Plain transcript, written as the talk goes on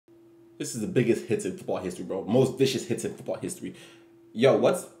This is the biggest hits in football history, bro. Most vicious hits in football history. Yo,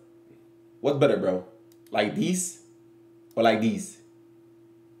 what's better, bro? Like these or like these?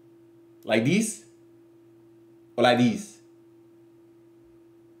 Like these or like these?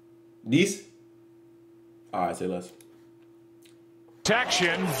 These? All right, say less.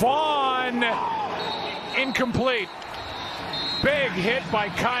 Protection, Vaughn, incomplete. Big hit by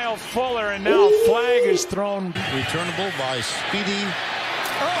Kyle Fuller, and now flag is thrown. Returnable by Speedy.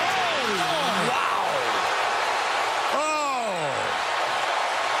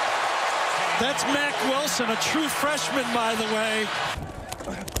 That's Mac Wilson, a true freshman, by the way.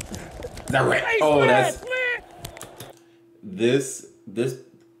 Is that right? Oh, that's this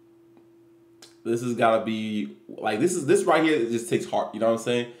has gotta be like this right here. It just takes heart. You know what I'm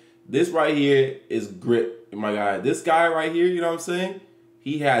saying? This right here is grit, my guy. This guy right here, you know what I'm saying?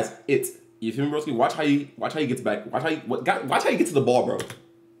 He has it. You feel me, broski? Watch how he gets back. Watch how he gets to the ball, bro.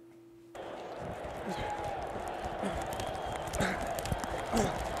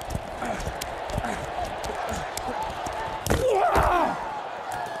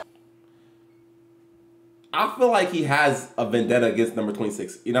 I feel like he has a vendetta against number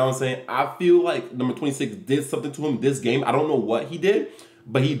 26. You know what I'm saying? I feel like number 26 did something to him this game. I don't know what he did,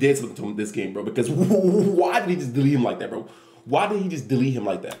 but he did something to him this game, bro. Because why did he just delete him like that, bro? Why did he just delete him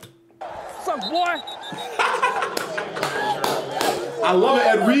like that? What's up, boy? I love it,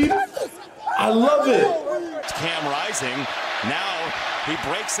 Ed Reed. I love it. Cam Rising. Now he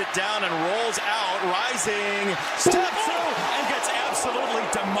breaks it down and rolls out. Rising steps through and gets absolutely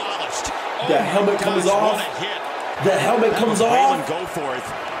demolished. The helmet comes off. The helmet comes off. Goforth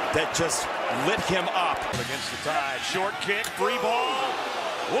that just lit him up against the Tide. Short kick, free ball.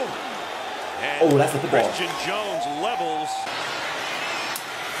 Whoa. And that's a football. Christian Jones levels.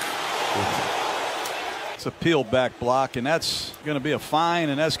 It's a peel back block, and that's going to be a fine,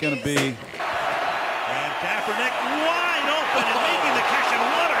 and that's going to be. And Kaepernick wide open and making the catch, and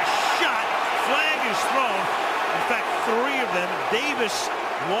what a shot! Flag is thrown. In fact, three of them. Davis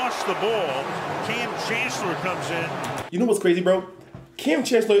lost the ball. Cam Chancellor comes in. You know what's crazy, bro? Cam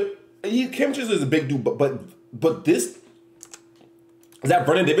Chancellor is a big dude, but this is that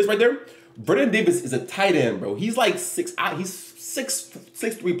Vernon Davis right there? Vernon Davis is a tight end, bro. He's like he's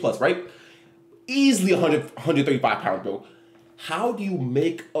 6'3" plus, right? Easily 135 pounds, bro. How do you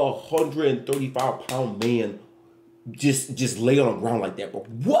make a 135-pound man just lay on the ground like that, bro?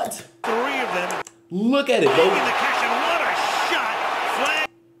 What? Three of them. Look at it, bro. Making the catch, and what a shot! Flag.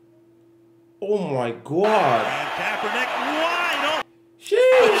 Oh my God. And Kaepernick wide open.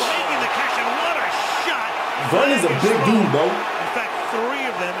 Sheesh. Making the catch, and what a shot! Vernon's a big dude, bro. In fact, three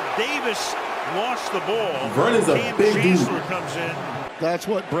of them. Davis lost the ball. Vernon's a big dude. Chancellor comes in. That's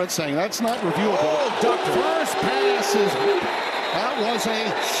what Brett's saying. That's not reviewable. First pass is... That was a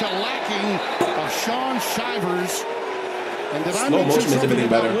shellacking of Sean Shivers. And did I mention something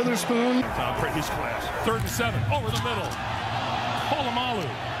about Witherspoon? Tom Brady's class. 3rd and 7. Over the middle. Polamalu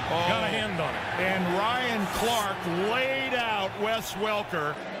got a hand on it. And Ryan Clark laid out Wes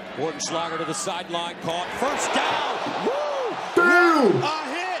Welker. Wartenschlager to the sideline, caught. First down. Woo! Damn! A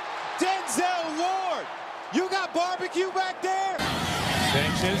hit. Denzel Ward. You got barbecue back there.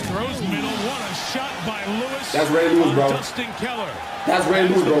 Sanchez throws middle. What a shot by Lewis. That's Ray Lewis, bro. Dustin Keller. That's Ray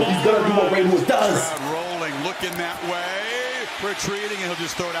Lewis, bro. He's gonna do what Ray Lewis does. Crowd rolling, looking that way, retreating, and he'll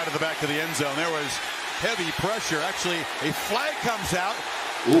just throw it out of the back of the end zone. There was heavy pressure. Actually, a flag comes out.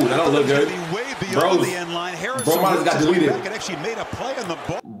 Ooh, that don't look good. Way beyond the end line. Bro might have got deleted. Back and actually made a play on the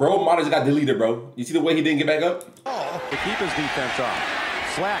ball. Bro might have got deleted, bro. You see the way he didn't get back up? To keep his defense off.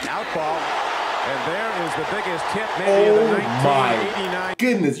 Slack, out ball. And there is the biggest hit maybe of the 1989. My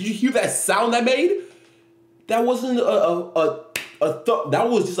goodness, you hear that sound that made? That wasn't that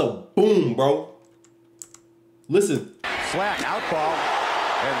was just a boom, bro. Listen. Slack, out ball.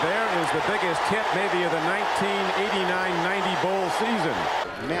 And there is the biggest hit maybe of the 1989-90 bowl season.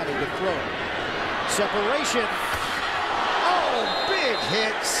 Manning to throw. Separation. Oh, big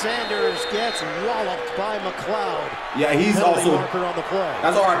hit. Sanders gets walloped by McLeod. Yeah, he's Penalty also marker on the play.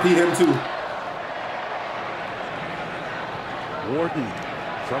 That's RIP him too. Warden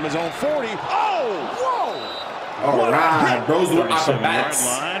from his own 40. Oh, whoa! All right, bros with acrobatics.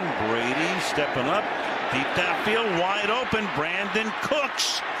 Line. Brady stepping up. Deep downfield, wide open. Brandon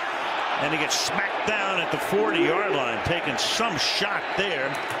Cooks. And he gets smacked down at the 40-yard line, taking some shot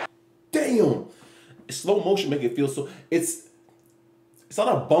there. Damn. Slow motion make it feel so... It's not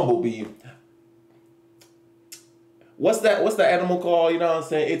a bumblebee. What's that animal called? You know what I'm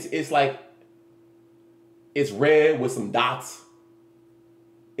saying? It's like... It's red with some dots.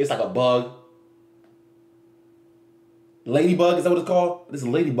 It's like a bug. Ladybug, is that what it's called? There's a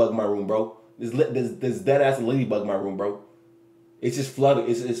ladybug in my room, bro. There's dead ass ladybug in my room, bro. It's just flooding.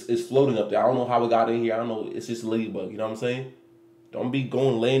 It's floating up there. I don't know how it got in here. I don't know. It's just a ladybug. You know what I'm saying? Don't be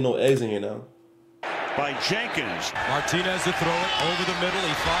laying no eggs in here now. By Jenkins. Martinez to throw it over the middle.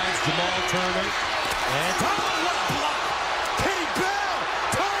 He finds Jamal Turner. And what a block! Kenny Bell!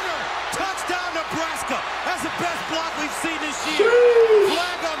 Turner! Touchdown Nebraska! That's the best block we've seen this year.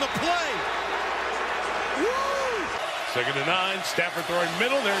 Flag on the play. Woo! 2nd and 9. Stafford throwing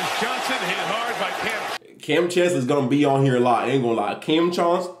middle. There's Johnson hit hard by Cam. Cam Chancellor is gonna be on here a lot. I ain't gonna lie. Cam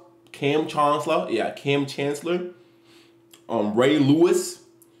Chancellor. Yeah, Cam Chancellor. Ray Lewis.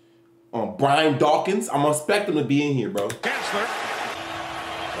 Brian Dawkins. I'm gonna expect them to be in here, bro. Chancellor.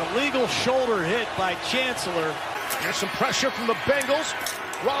 A legal shoulder hit by Chancellor. There's some pressure from the Bengals.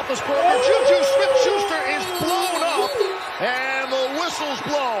 Roethlisberger, Juju Smith-Schuster is blown up, and the whistles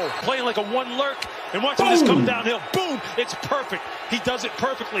blow. Playing like a one lurk, and watching this come downhill. Boom! It's perfect. He does it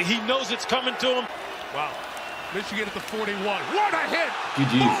perfectly. He knows it's coming to him. Wow. Michigan at the 41. What a hit!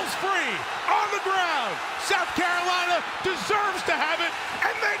 GG. Ball's free on the ground. South Carolina deserves to have it,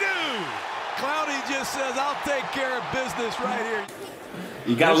 and they do. Clowney just says, "I'll take care of business right here."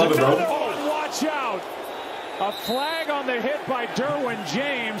 You gotta love it, bro. Watch out. A flag on the hit by Derwin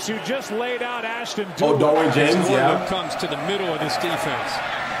James, who just laid out Ashton Dulin. Oh, Derwin James, yeah. Comes to the middle of this defense.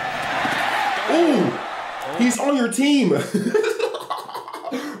 Ooh, he's on your team.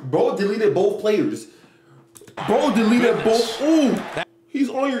 Bro deleted both players. Bro deleted both. Ooh, he's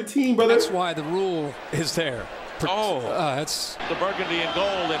on your team, brother. That's why the rule is there. That's The burgundy and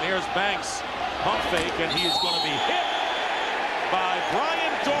gold, and here's Banks. Pump fake, and he is going to be hit by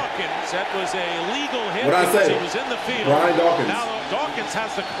Brian Dawkins. That was a legal hit. What I say? He was in the field. Brian Dawkins. Now Dawkins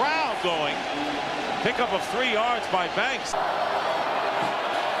has the crowd going. Pickup of 3 yards by Banks.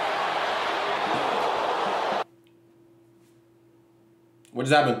 What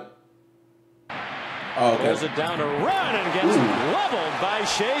just happened? Oh, okay. Pulls it down to run and gets leveled by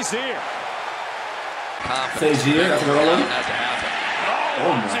Shazier. Shazier, that's another one.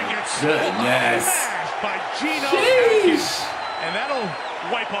 Oh, my goodness. By Geno Atkins. And that'll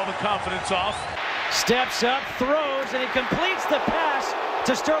wipe all the confidence off. Steps up, throws, and he completes the pass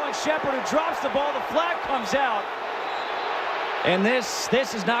to Sterling Shepard, who drops the ball. The flag comes out. And this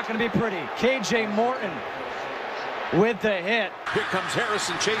is not going to be pretty. KJ Morton with the hit. Here comes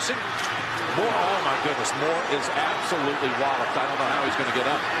Harrison chasing. Moore, oh my goodness, Moore is absolutely walloped. I don't know how he's going to get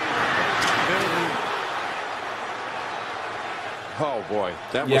up. Oh boy,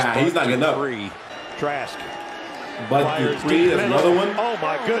 that was he's not getting up. Trask. But the 3, there's another one. Oh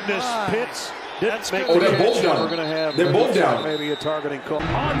my goodness, Pitts. Didn't make Oh, they're both down. We're going to have They're both down. maybe a targeting call.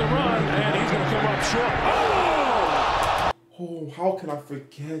 On the run, and he's going to come up short. Oh, how can I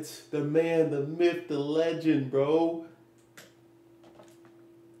forget the man, the myth, the legend, bro?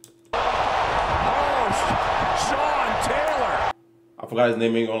 Sean Taylor. I forgot his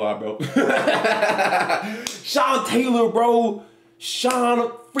name, ain't gonna lie, bro. Sean Taylor, bro.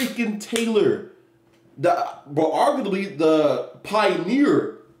 Sean freaking Taylor. Arguably the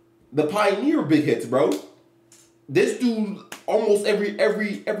pioneer big hits, bro. This dude, almost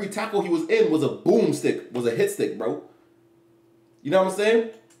every tackle he was in was a boom stick, was a hit stick, bro. You know what I'm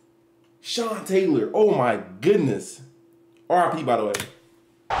saying? Sean Taylor, oh my goodness. RIP, by the way.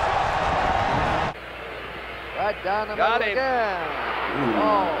 Right down the middle again.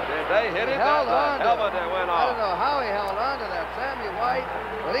 Oh, did they hit it? Held on. Helmet that went off. I don't know how he held on to that, Sammy White,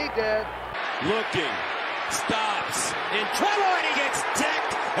 but he did. Looking, stops, in trouble, and he gets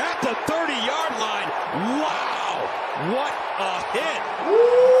decked at the 30-yard line. Wow, what a hit.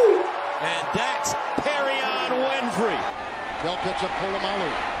 Woo. And that's Perrion Winfrey. Bell picks up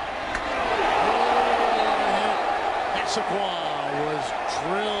Polamalu. Issaquah was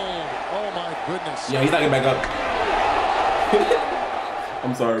drilled. Oh my goodness. Yeah, he's not getting back up.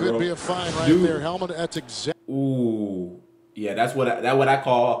 I'm sorry, bro. Could be a fine right there. Helmet, that's exact. Ooh. Yeah, that's what I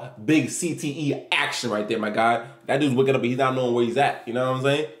call big CTE action right there, my guy. That dude's waking up and he's not knowing where he's at. You know what I'm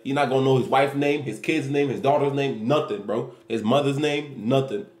saying? He's not gonna know his wife's name, his kid's name, his daughter's name, nothing, bro. His mother's name,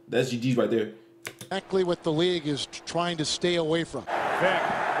 nothing. That's GG's right there. Exactly what the league is trying to stay away from. Vic,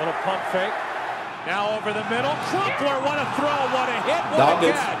 little pump fake. Now over the middle. Crumpler, what a throw, what a hit, what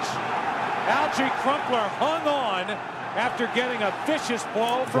a catch. Algie Crumpler hung on after getting a vicious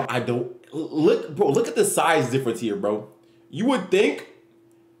blow from... Look at the size difference here, bro. You would think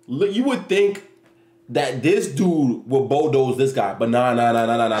that this dude will bulldoze this guy, but nah.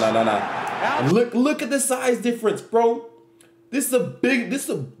 Look at the size difference, bro. This is a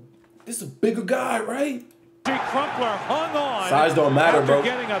bigger guy, right? Crumpler hung on. Size don't matter, after bro.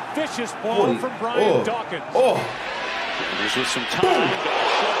 Getting a vicious blow from Brian Dawkins. There's with some time.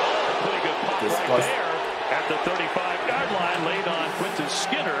 Pretty good pop right there at the 35-yard line, laid on Quinton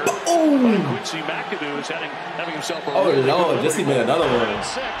Skinner. But Quincy McAdoo is having himself a really Lord, just made another one.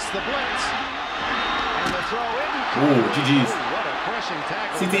 6, the blitz. And the throw in. Ooh, GG's. What a crushing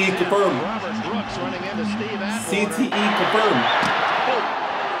tackle. CTE confirmed. Robert Brooks running into Steve Atwater. CTE confirmed.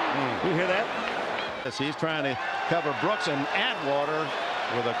 You hear that? Yes, he's trying to cover Brooks, and Atwater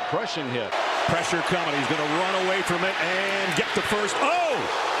with a crushing hit. pressure coming. He's going to run away from it and get the first. Oh,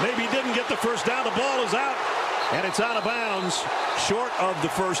 maybe he didn't get the first down. The ball is out, and it's out of bounds, short of the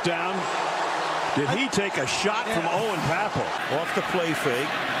first down. Did he take a shot from Owen Papple? Off the play fake,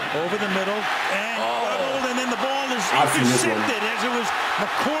 over the middle, and then the ball is intercepted as it was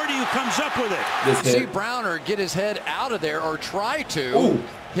McCourty who comes up with it. See Browner get his head out of there, or try to. Ooh.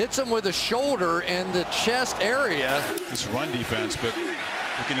 Hits him with the shoulder in the chest area. This run defense, but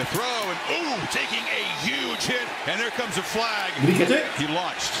looking to throw, and taking a huge hit, and there comes a flag. Did he catch it? He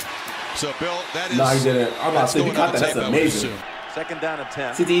launched. So, Bill, that is... No, he didn't. I'm about to say, he caught that. That's amazing. Second down and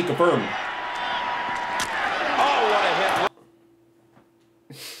 10. CTE confirmed. Oh, what a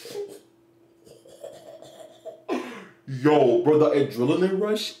hit. Yo, bro, the adrenaline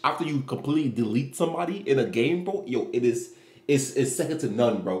rush after you completely delete somebody in a game, bro, yo, it's second to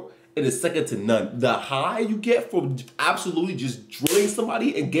none, bro. It is second to none. The high you get from absolutely just drilling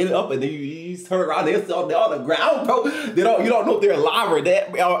somebody and getting up, and then you turn around, they're on the ground, bro. You don't know if they're alive or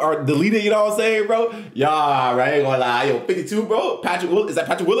dead or deleted. You know what I'm saying, bro? Yeah, right. Ain't gonna lie. Yo, 52, bro. Patrick Willis, is that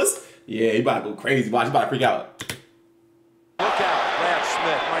Patrick Willis? Yeah, he about to go crazy. Watch, he about to freak out. Look out, Lance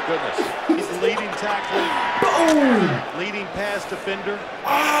Smith. My goodness. He's leading tackler. Boom. Leading pass defender.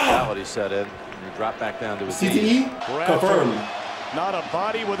 Reality set in. And he dropped back down to his CTE confirmed. Not a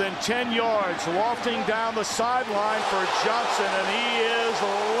body within 10 yards, lofting down the sideline for Johnson, and he is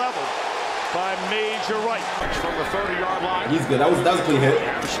leveled by Major Wright. From the 30-yard line. He's good. That was a clean hit.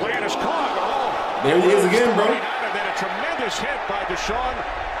 Slant is caught. There he is again, bro. And then a tremendous hit by Deshaun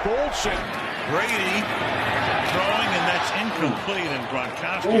Goldson. Brady throwing, and that's incomplete, and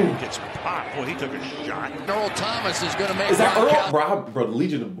Gronkowski gets popped. Boy, he took a shot. Earl Thomas is going to make. Is that Earl? Bro, the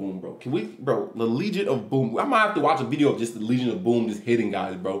Legion of Boom, bro. Can we, bro? The Legion of Boom. I might have to watch a video of just the Legion of Boom just hitting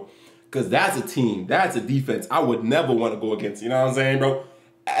guys, bro. Because that's a team. That's a defense I would never want to go against. You know what I'm saying, bro?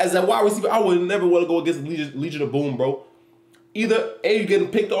 As a wide receiver, I would never want to go against the Legion of Boom, bro. Either A, you're getting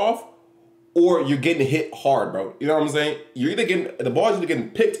picked off, or you're getting hit hard, bro. You know what I'm saying? You're either getting, the ball's either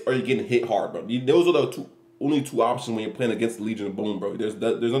getting picked or you're getting hit hard, bro. Those are the only two options when you're playing against the Legion of Boom, bro. There's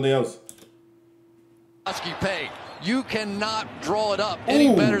nothing else. Pay. You cannot draw it up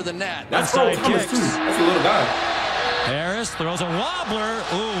any better than that. That's Earl Thomas, too. That's a little guy. Harris throws a wobbler.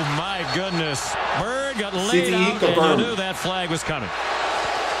 Oh, my goodness. Bird got laid out, confirmed. and you knew that flag was coming.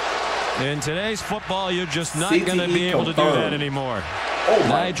 In today's football, you're just not going to be able to do that anymore. Oh,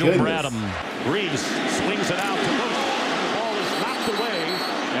 my Nigel goodness. Bradham. Reeves swings it out to Bush. The ball is knocked away,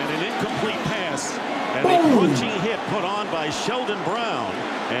 and an incomplete pass. And a crunching hit put on by Sheldon Brown.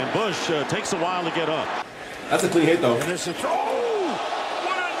 And Bush takes a while to get up. That's a clean hit, though. And there's a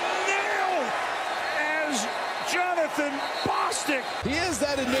what a nail as Jonathan Bostic. He has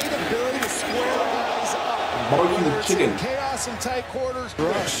that innate ability to square the guys up. Barbecue the chicken. Chaos in tight quarters.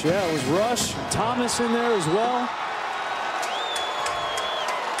 Rush, yeah, it was Rush. Thomas in there as well.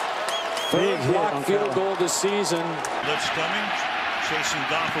 Big block field goal this season. Blitz coming, chasing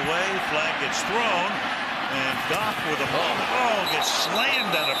Goff away. Flag gets thrown, and Goff with the ball. Gets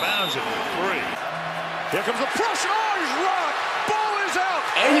slammed out of bounds at the 3. Here comes the pressure. Oh, he's rocked. Ball is out.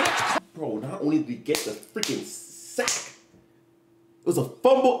 And bro, not only did he get the freaking sack, it was a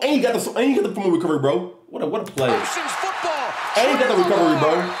fumble, and you got the fumble recovery, bro. What a play. Oceans football. And you got the recovery,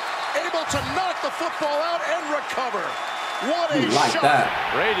 bro. Able to knock the football out and recover. What a like shot. that.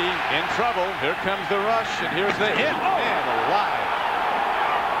 Brady in trouble. Here comes the rush, and here's the hit. And alive.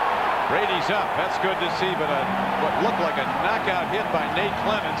 Brady's up. That's good to see, but what looked like a knockout hit by Nate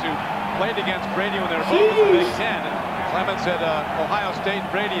Clemens, who played against Brady when they were both in the Big Ten. Clemens at Ohio State,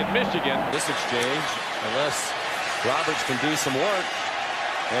 Brady at Michigan. This exchange, unless Roberts can do some work,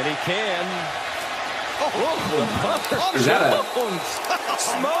 and he can. Is that a...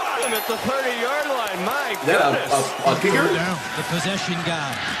 Smoked him at the 30-yard line. My Is that a kicker? The possession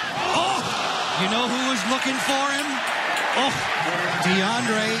guy. Oh! You know who was looking for him? Oh!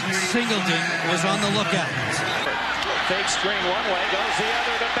 DeAndre Singleton was on the lookout. Fake screen one way, goes the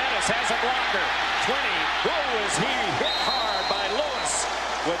other to Bettis, has a blocker. 20. Oh, is he hit hard by Lewis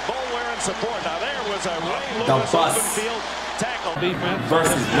with Boulware and support. Now there was a Ray Lewis open field tackle. Defense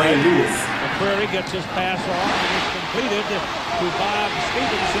versus Ray Lewis. McCreary gets his pass off, and it's completed to Bob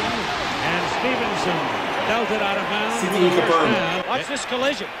Stevenson. And Stevenson Held it out of bounds. CTE confirmed. Watch this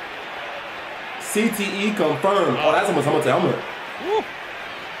collision. CTE confirmed. Oh, that's almost helmet. Woo.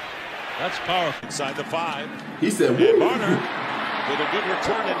 That's powerful. Inside the 5. He said, woo. Barner with a good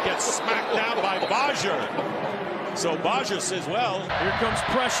return and gets smacked down by Bajer. So Bajer says, well, Here comes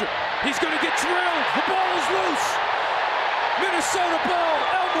pressure. He's going to get drilled. The ball is loose. Minnesota ball.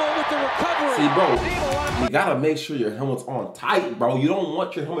 Elmore with the recovery. See, bro, you gotta make sure your helmet's on tight, bro. You don't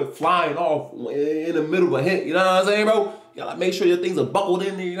want your helmet flying off in the middle of a hit. You know what I'm saying, bro? You gotta make sure your things are buckled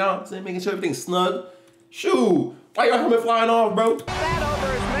in there. You know what I'm saying? Making sure everything's snug. Shoot, why your helmet flying off, bro? That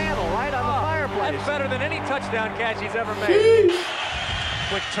over his mantle, right on the fireplace. That's better than any touchdown catch he's ever made. Sheesh.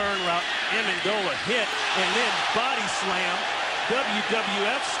 Quick turn route. Amendola hit and then body slam.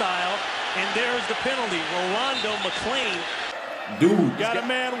 WWF style. And there's the penalty. Rolando McClain. Dude, got a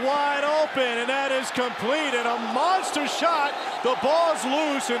man wide open, and that is complete. And a monster shot. The ball's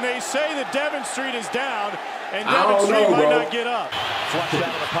loose, and they say that Devon Street is down. And Devon Street might not get up. flushed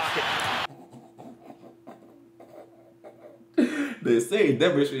out of the pocket. They say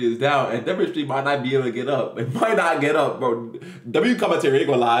Devon Street is down, and Devon Street might not be able to get up. It might not get up, bro. W commentary ain't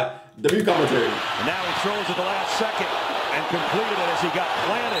gonna lie. W commentary. And now he throws at the last second and completed it as he got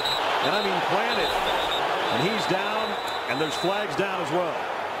planted. And I mean planted. And he's down, and there's flags down as well.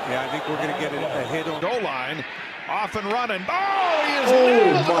 Yeah, I think we're going to get a hit on goal line. Off and running. Oh, he is Oh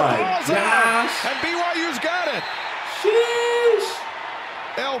nailed. my The ball's gosh. out. And BYU's got it. Sheesh.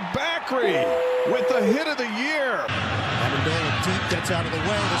 El Bakri with the hit of the year. Amendola deep gets out of the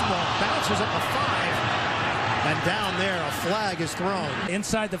way. This ball bounces at the 5. And down there, a flag is thrown.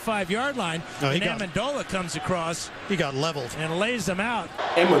 Inside the 5-yard line. And Amendola comes across. He got leveled. And lays them out.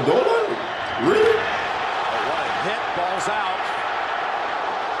 Amendola? Really? What a hit. Ball's out.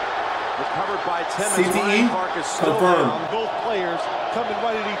 Recovered by Timmons. CTE confirmed. Both players coming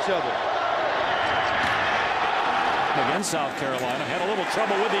right at each other. Again, South Carolina had a little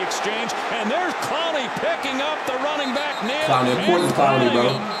trouble with the exchange, and there's Clowney picking up the running back Neal. Clowney, of course it's Clowney,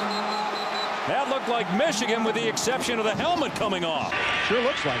 bro. That looked like Michigan with the exception of the helmet coming off. Sure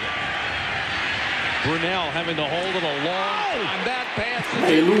looks like it. Brunell having to hold it a long time. That pass is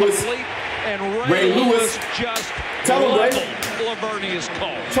Ray Lewis. complete, and Ray Lewis just tell him, Ray. Lavernius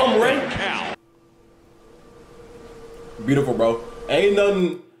call. Tell him, Ray. Cow. Beautiful, bro. Ain't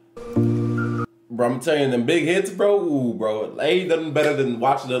nothing. Bro, I'm telling you, them big hits, bro. Ooh, bro. Ain't nothing better than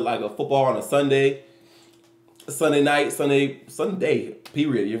watching it like a football on a Sunday. Sunday night, Sunday,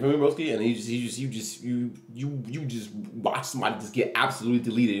 period. You feel me, broski? And you just watch somebody just get absolutely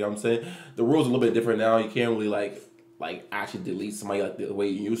deleted. You know what I'm saying? The rules are a little bit different now. You can't really like actually delete somebody like the way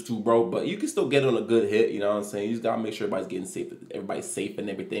you used to, bro. But you can still get on a good hit. You know what I'm saying? You just gotta make sure everybody's getting safe. Everybody's safe and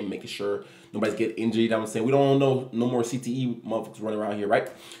everything, making sure nobody's getting injured. You know what I'm saying? We don't know no more CTE motherfuckers running around here,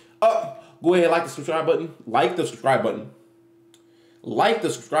 right? Go ahead, like the subscribe button. Like the subscribe button. Like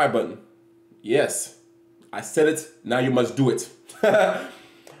the subscribe button. Yes. I said it. Now you must do it.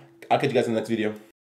 I'll catch you guys in the next video.